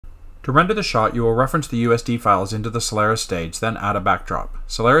To render the shot, you will reference the USD files into the Solaris Stage, then add a backdrop.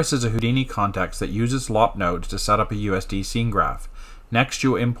 Solaris is a Houdini context that uses LOP nodes to set up a USD Scene Graph. Next,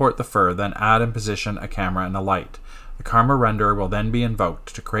 you will import the fur, then add and position a camera and a light. The camera renderer will then be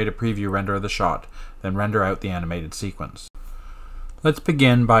invoked to create a preview render of the shot, then render out the animated sequence. Let's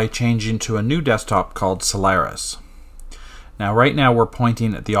begin by changing to a new desktop called Solaris. Now, right now we're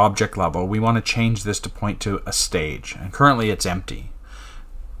pointing at the object level. We want to change this to point to a stage, and currently it's empty.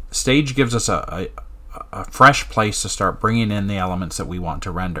 Stage gives us a fresh place to start bringing in the elements that we want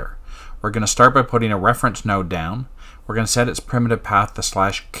to render. We're going to start by putting a reference node down. We're going to set its primitive path to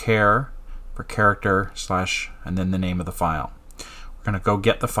 /char for character / and then the name of the file. We're going to go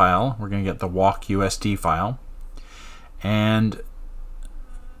get the file. We're going to get the walk USD file, and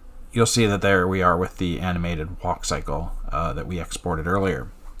you'll see that there we are with the animated walk cycle that we exported earlier.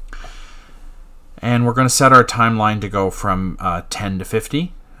 And we're going to set our timeline to go from 10 to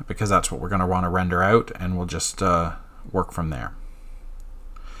 50 because that's what we're going to want to render out, and we'll just work from there.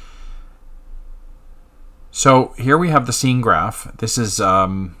 So here we have the scene graph. This is how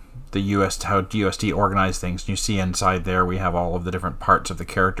USD organize things. You see inside there we have all of the different parts of the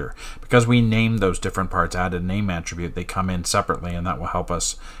character. Because we named those different parts, added a name attribute, they come in separately, and that will help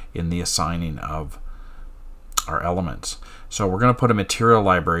us in the assigning of our elements. So we're going to put a material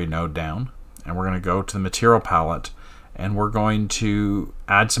library node down, and we're going to go to the material palette, and we're going to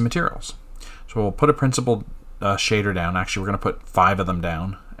add some materials. So we'll put a principled shader down. Actually, we're going to put 5 of them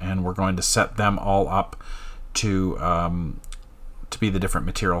down, and we're going to set them all up to be the different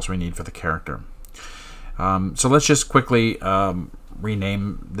materials we need for the character. So let's just quickly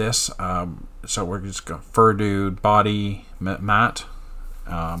rename this. So we're just going fur dude, body, matte.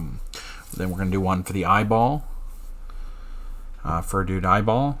 Then we're going to do one for the eyeball, fur dude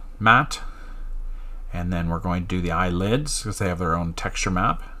eyeball, matte. And then we're going to do the eyelids because they have their own texture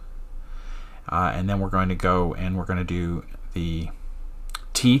map. And then we're going to go and we're going to do the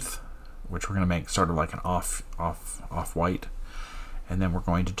teeth, which we're going to make sort of like an off-white. And then we're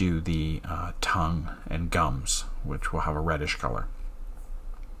going to do the tongue and gums, which will have a reddish color.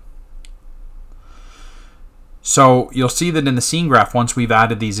 So you'll see that in the scene graph, once we've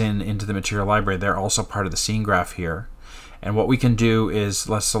added these into the material library, they're also part of the scene graph here. And what we can do is,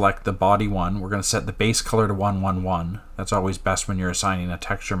 let's select the body one. We're going to set the base color to 111. That's always best when you're assigning a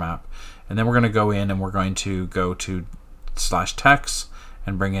texture map. And then we're going to go in and we're going to go to /text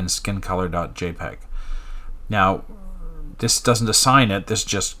and bring in skincolor.jpg. Now, this doesn't assign it, this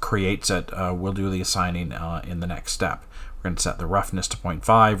just creates it. We'll do the assigning in the next step. We're going to set the roughness to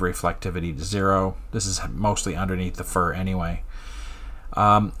 0.5, reflectivity to 0. This is mostly underneath the fur anyway.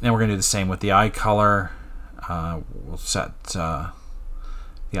 And we're going to do the same with the eye color. We'll set the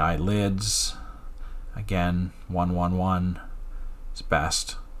eyelids, again 111 is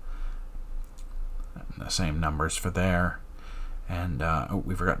best, and the same numbers for there. And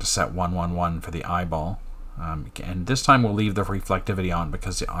we forgot to set 111 for the eyeball, and this time we'll leave the reflectivity on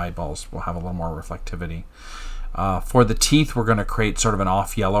because the eyeballs will have a little more reflectivity. For the teeth, we're going to create sort of an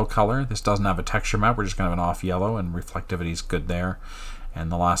off yellow color. This doesn't have a texture map, we're just going to have an off yellow, and reflectivity is good there. And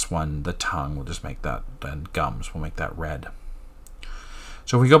the last one, the tongue, we'll just make that, and gums, we'll make that red.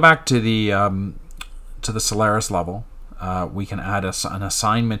 So if we go back to the Solaris level, we can add an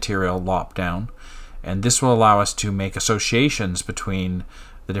assign material lop down, and this will allow us to make associations between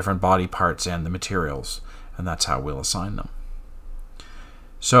the different body parts and the materials, and that's how we'll assign them.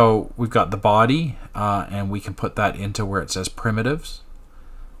 So we've got the body, and we can put that into where it says primitives.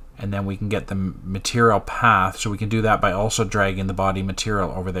 And then we can get the material path, so we can do that by also dragging the body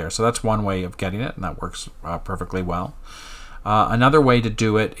material over there. So that's one way of getting it, and that works perfectly well. Another way to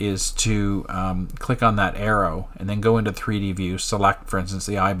do it is to click on that arrow and then go into 3D view, select, for instance,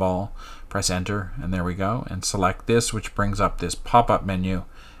 the eyeball, press enter, and there we go, and select this, which brings up this pop-up menu,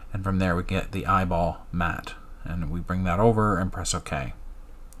 and from there we get the eyeball matte. And we bring that over and press OK.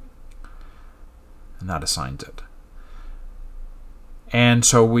 And that assigns it. And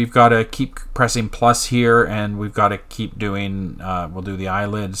so we've got to keep pressing plus here, and we've got to keep doing, we'll do the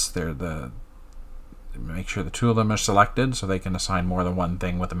eyelids. Make sure the 2 of them are selected so they can assign more than one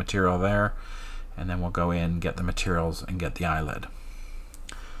thing with the material there. And then we'll go in, get the materials, and get the eyelid.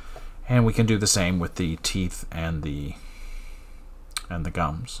 And we can do the same with the teeth and the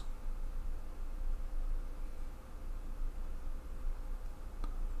gums.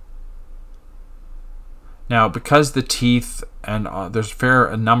 Now, because the teeth and there's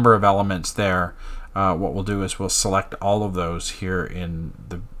a number of elements there, what we'll do is we'll select all of those here in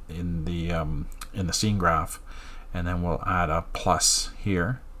the scene graph, and then we'll add a plus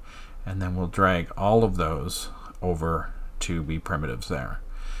here, and then we'll drag all of those over to be primitives there.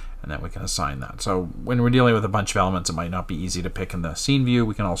 and then we can assign that. So when we're dealing with a bunch of elements, it might not be easy to pick in the scene view.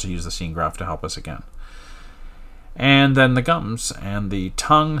 We can also use the scene graph to help us again. And then the gums and the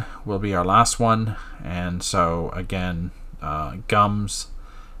tongue will be our last one. And so again, gums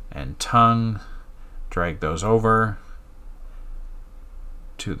and tongue, drag those over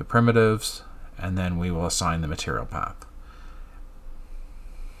to the primitives, and then we will assign the material path.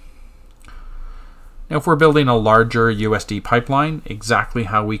 Now, if we're building a larger USD pipeline, exactly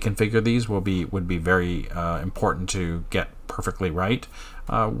how we configure these would be very important to get perfectly right.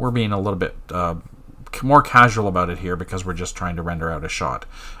 We're being a little bit more casual about it here because we're just trying to render out a shot.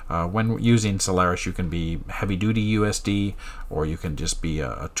 When using Solaris, you can be heavy-duty USD, or you can just be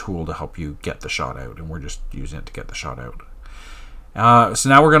a tool to help you get the shot out, and we're just using it to get the shot out. So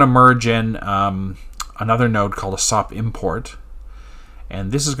now we're going to merge in another node called a SOP import,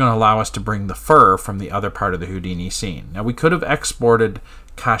 and this is going to allow us to bring the fur from the other part of the Houdini scene. Now, we could have exported,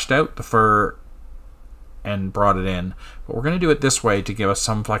 cached out the fur and brought it in, but we're going to do it this way to give us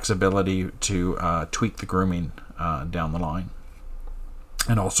some flexibility to tweak the grooming down the line,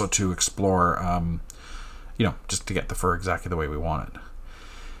 and also to explore, just to get the fur exactly the way we want it.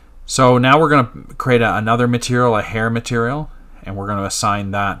 So now we're going to create another material, a hair material, and we're going to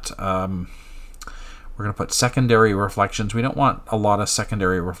assign that. We're going to put secondary reflections. We don't want a lot of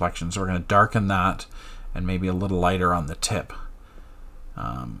secondary reflections, so we're going to darken that and maybe a little lighter on the tip.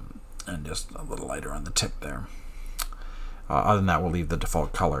 And just a little lighter on the tip there. Other than that, we'll leave the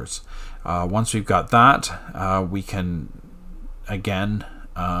default colors. Once we've got that, we can again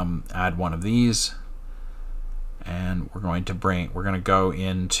add one of these, and we're going to go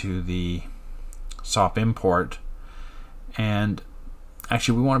into the SOP import, and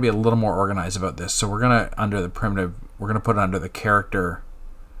actually we want to be a little more organized about this. So we're going to, under the primitive, we're going to put it under the character,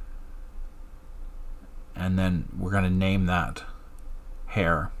 and then we're going to name that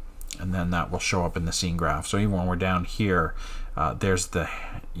hair, and then that will show up in the scene graph. So even when we're down here, there's the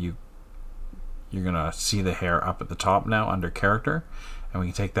you're gonna see the hair up at the top now under character, and we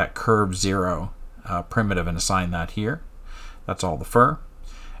can take that curve 0 primitive and assign that here. That's all the fur,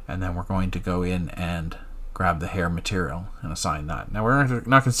 and then we're going to go in and grab the hair material and assign that. Now we're not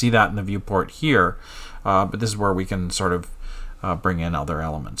going to see that in the viewport here, but this is where we can sort of bring in other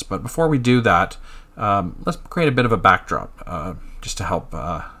elements. But before we do that, let's create a bit of a backdrop just to help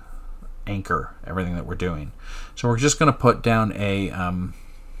anchor everything that we're doing. So we're just going to put down a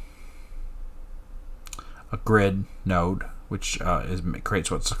grid node, which creates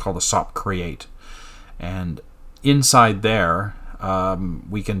what's called a SOP create, and inside there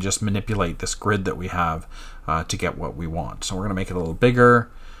we can just manipulate this grid that we have to get what we want. So we're going to make it a little bigger.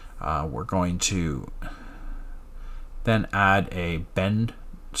 We're going to then add a bend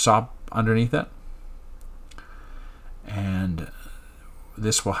SOP underneath it, and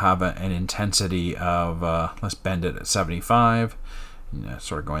this will have an intensity of, let's bend it at 75.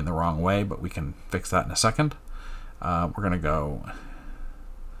 Sort of going the wrong way, but we can fix that in a second. We're going to go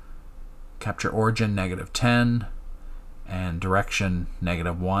capture origin -10 and direction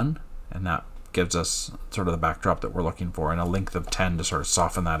 -1, and that gives us sort of the backdrop that we're looking for, and a length of 10 to sort of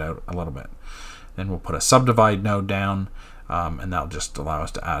soften that out a little bit. Then we'll put a subdivide node down, and that'll just allow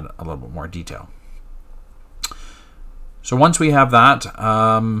us to add a little bit more detail. So once we have that,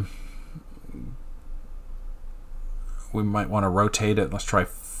 we might want to rotate it. Let's try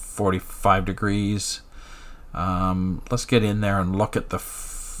 45 degrees. Let's get in there and look at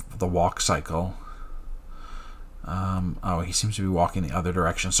the walk cycle. Oh, he seems to be walking the other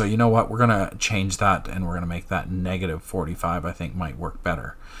direction. So you know what? We're going to change that, and we're going to make that -45. I think might work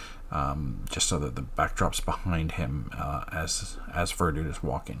better, just so that the backdrop's behind him as Verdude is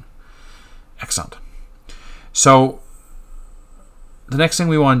walking. Excellent. So the next thing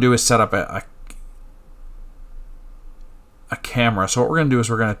we want to do is set up a camera. So what we're going to do is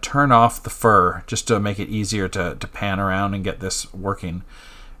we're going to turn off the fur just to make it easier to pan around and get this working.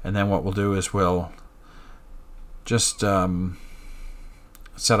 And then what we'll do is we'll just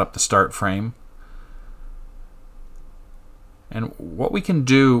set up the start frame. And what we can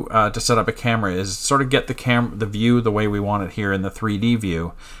do to set up a camera is sort of get the view the way we want it here in the 3D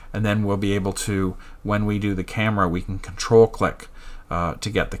view, and then we'll be able to, when we do the camera, we can control click to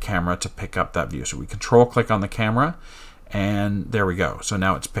get the camera to pick up that view. So we control click on the camera, and there we go. So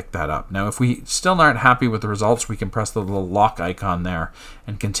now it's picked that up. Now if we still aren't happy with the results, we can press the little lock icon there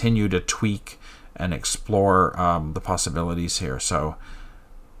and continue to tweak and explore the possibilities here. So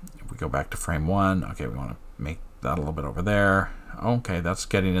if we go back to frame 1, okay, we want to make that a little bit over there. Okay, that's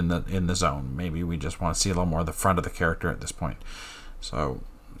getting in the zone. Maybe we just want to see a little more of the front of the character at this point. So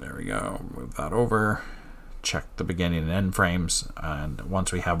there we go. Move that over check the beginning and end frames, and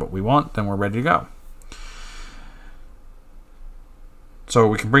once we have what we want, then we're ready to go. So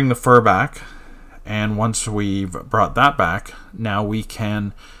we can bring the fur back, and once we've brought that back, now we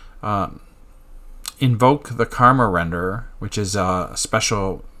can invoke the Karma renderer, which is a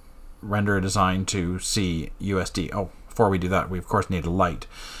special renderer designed to see USD. Oh, before we do that, we of course need a light.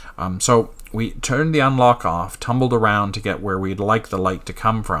 So we turned the unlock off, tumbled around to get where we'd like the light to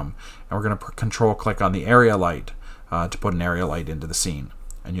come from, and we're going to control click on the area light to put an area light into the scene.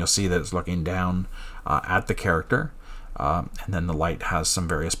 And you'll see that it's looking down at the character, and then the light has some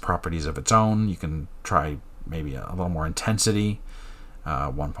various properties of its own. You can try maybe a little more intensity,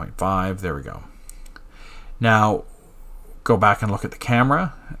 1.5, there we go. Now go back and look at the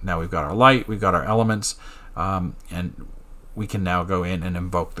camera. Now we've got our light, we've got our elements, and we can now go in and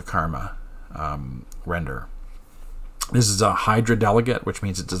invoke the Karma render. This is a Hydra delegate, which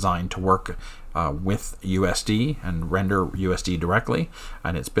means it's designed to work with USD and render USD directly,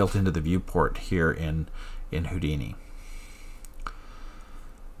 and it's built into the viewport here in Houdini.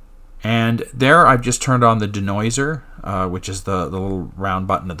 And there I've just turned on the denoiser, which is the little round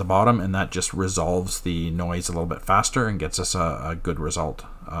button at the bottom, and that just resolves the noise a little bit faster and gets us a good result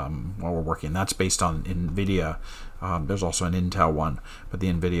while we're working. That's based on NVIDIA. There's also an Intel one, but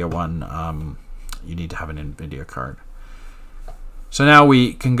the NVIDIA one, you need to have an NVIDIA card. So now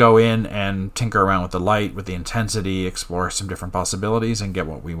we can go in and tinker around with the light, with the intensity, explore some different possibilities, and get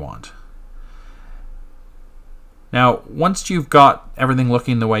what we want. Now, once you've got everything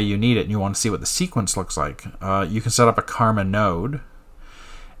looking the way you need it and you want to see what the sequence looks like, you can set up a Karma node,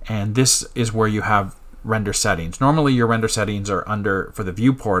 and this is where you have render settings. Normally your render settings are under, for the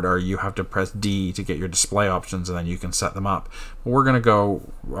viewport, or you have to press D to get your display options, and then you can set them up. But we're going to go,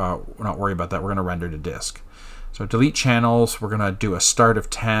 not worry about that, we're going to render to disk. So delete channels, we're going to do a start of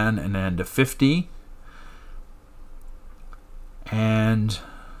 10 and an end of 50. And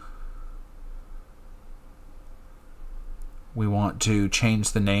we want to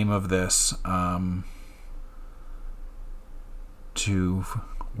change the name of this to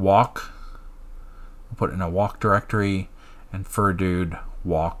walk. We'll put it in a walk directory, and furdude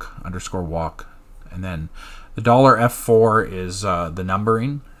walk _ walk. And then the $F4 is the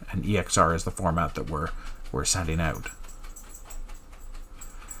numbering, and EXR is the format that we're sending out.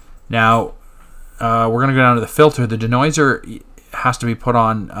 Now we're going to go down to the filter. The denoiser has to be put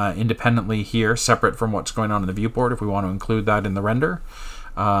on independently here, separate from what's going on in the viewport if we want to include that in the render.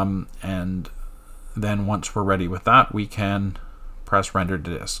 And then once we're ready with that, we can press render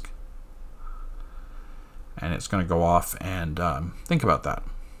to disk. And it's going to go off and think about that.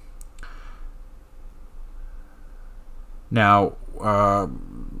 Now,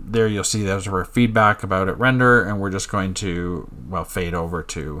 there you'll see there's our feedback about it render, and we're just going to, well, fade over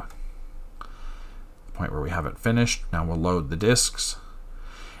to the point where we have it finished. Now we'll load the disks,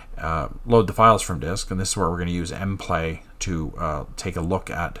 load the files from disk, and this is where we're going to use mplay to take a look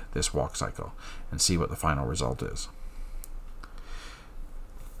at this walk cycle and see what the final result is.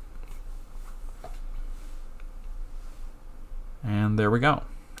 And there we go.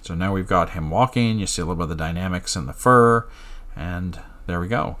 So now we've got him walking. You see a little bit of the dynamics in the fur, and there we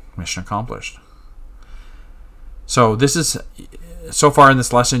go. Mission accomplished. So this is, so far in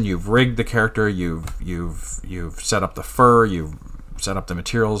this lesson, you've rigged the character, you've set up the fur, you've set up the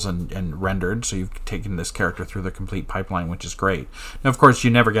materials and rendered. So you've taken this character through the complete pipeline, which is great. Now, of course, you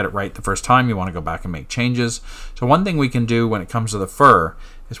never get it right the first time. You want to go back and make changes. So one thing we can do when it comes to the fur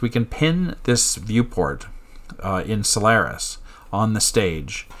is we can pin this viewport in Solaris on the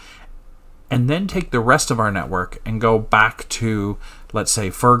stage, and then take the rest of our network and go back to, let's say,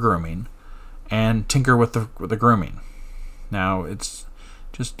 fur grooming, and tinker with the grooming. Now, it's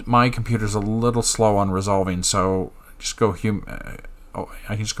just, my computer's a little slow on resolving, so just go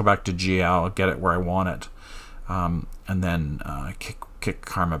I can just go back to GL, get it where I want it, and then kick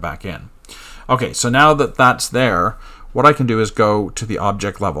Karma back in. Okay, so now that that's there, what I can do is go to the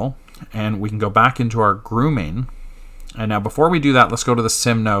object level, and we can go back into our grooming. And now before we do that, let's go to the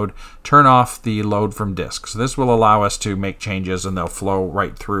sim node, turn off the load from disk. So this will allow us to make changes, and they'll flow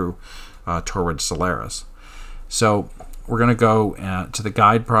right through towards Solaris. So we're going to go to the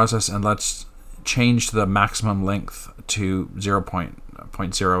guide process, and let's change the maximum length to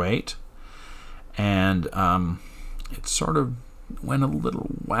 0.08. And it sort of went a little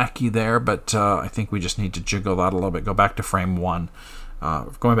wacky there, but I think we just need to jiggle that a little bit. Go back to frame 1.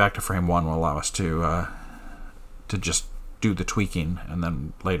 Going back to frame 1 will allow us to just do the tweaking, and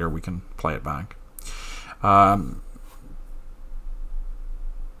then later we can play it back.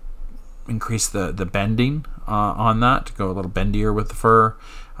 Increase the bending on that to go a little bendier with the fur.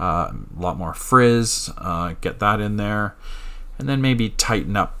 a lot more frizz, get that in there, and then maybe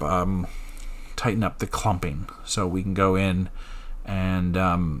tighten up the clumping. So we can go in and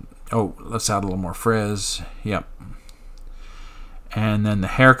oh, let's add a little more frizz. Yep. And then the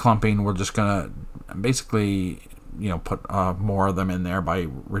hair clumping, we're just gonna basically, you know, put more of them in there by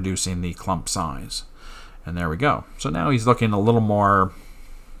reducing the clump size. And there we go. So now he's looking a little more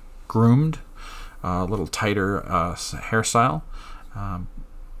groomed, a little tighter hairstyle,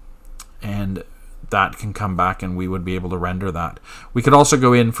 and that can come back and we would be able to render that. We could also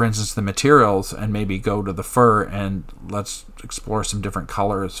go in, for instance, the materials and maybe go to the fur and let's explore some different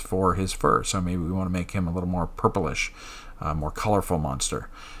colors for his fur. So maybe we want to make him a little more purplish, more colorful monster.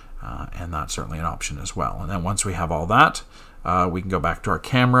 And that's certainly an option as well. And then once we have all that, we can go back to our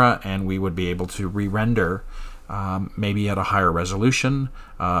camera and we would be able to re-render maybe at a higher resolution,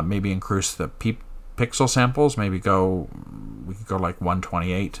 maybe increase the pixel samples, maybe we could go like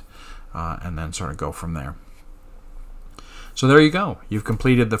 128, and then sort of go from there. So there you go. You've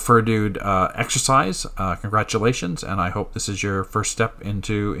completed the Fur Dude exercise. Congratulations, and I hope this is your first step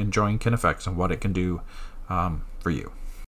into enjoying KineFX and what it can do for you.